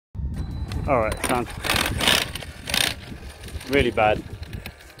Alright, sounds really bad.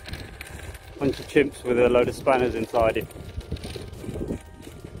 Bunch of chimps with a load of spanners inside it.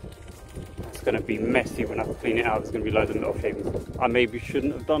 It's going to be messy when I clean it out. There's going to be loads of metal shavings. I maybe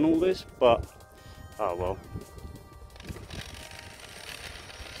shouldn't have done all this, but oh well.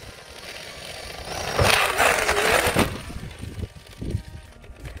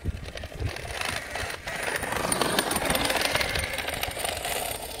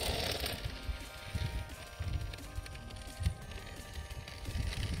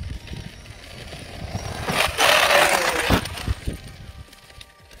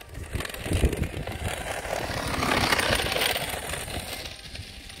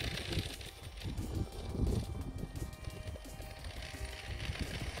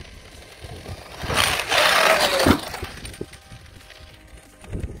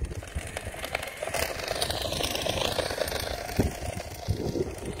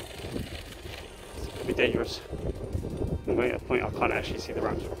 Dangerous. I'm going at a point I can't actually see the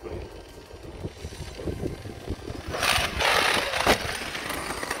ramps properly.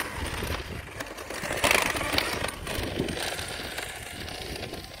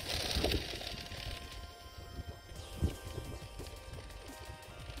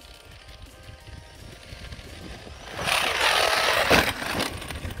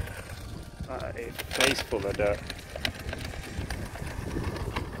 A face full of dirt.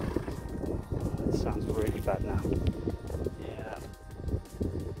 Sounds really bad now. Yeah.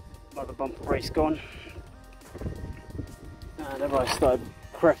 Another bumper brace gone. And have I started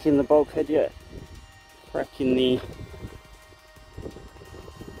cracking the bulkhead yet? Cracking the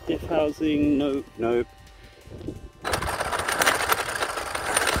diff housing? Nope, nope.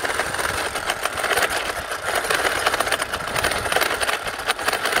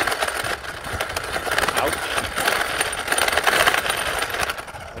 Ouch.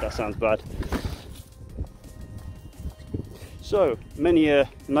 That sounds bad. So, many a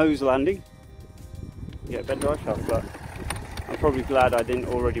nose landing. Yeah, better drive shaft, but I'm probably glad I didn't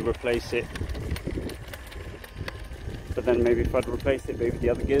already replace it. But then maybe if I'd replaced it, maybe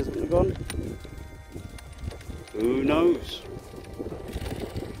the other gears would have gone. Who knows?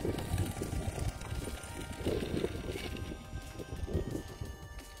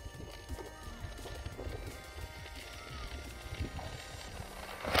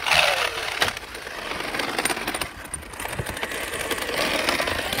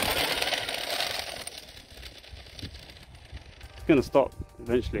 Going to stop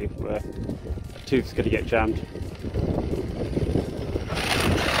eventually where a tooth's going to get jammed.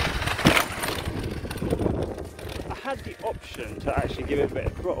 I had the option to actually give it a bit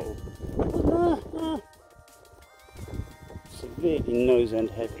of throttle. Severely nose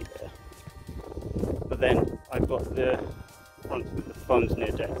end heavy there. But then I've got the front with the foams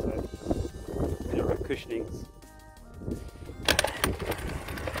near deck, so zero cushionings.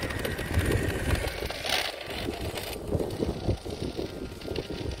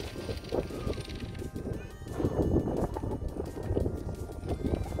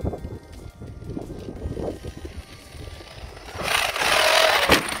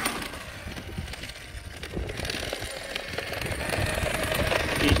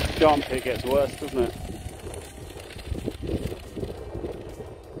 Jump, it gets worse, doesn't it?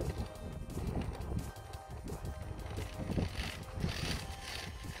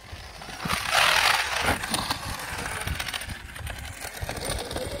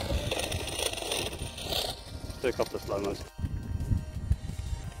 Do a couple of slow-mos.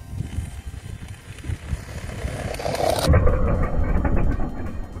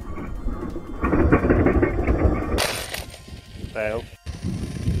 Fail.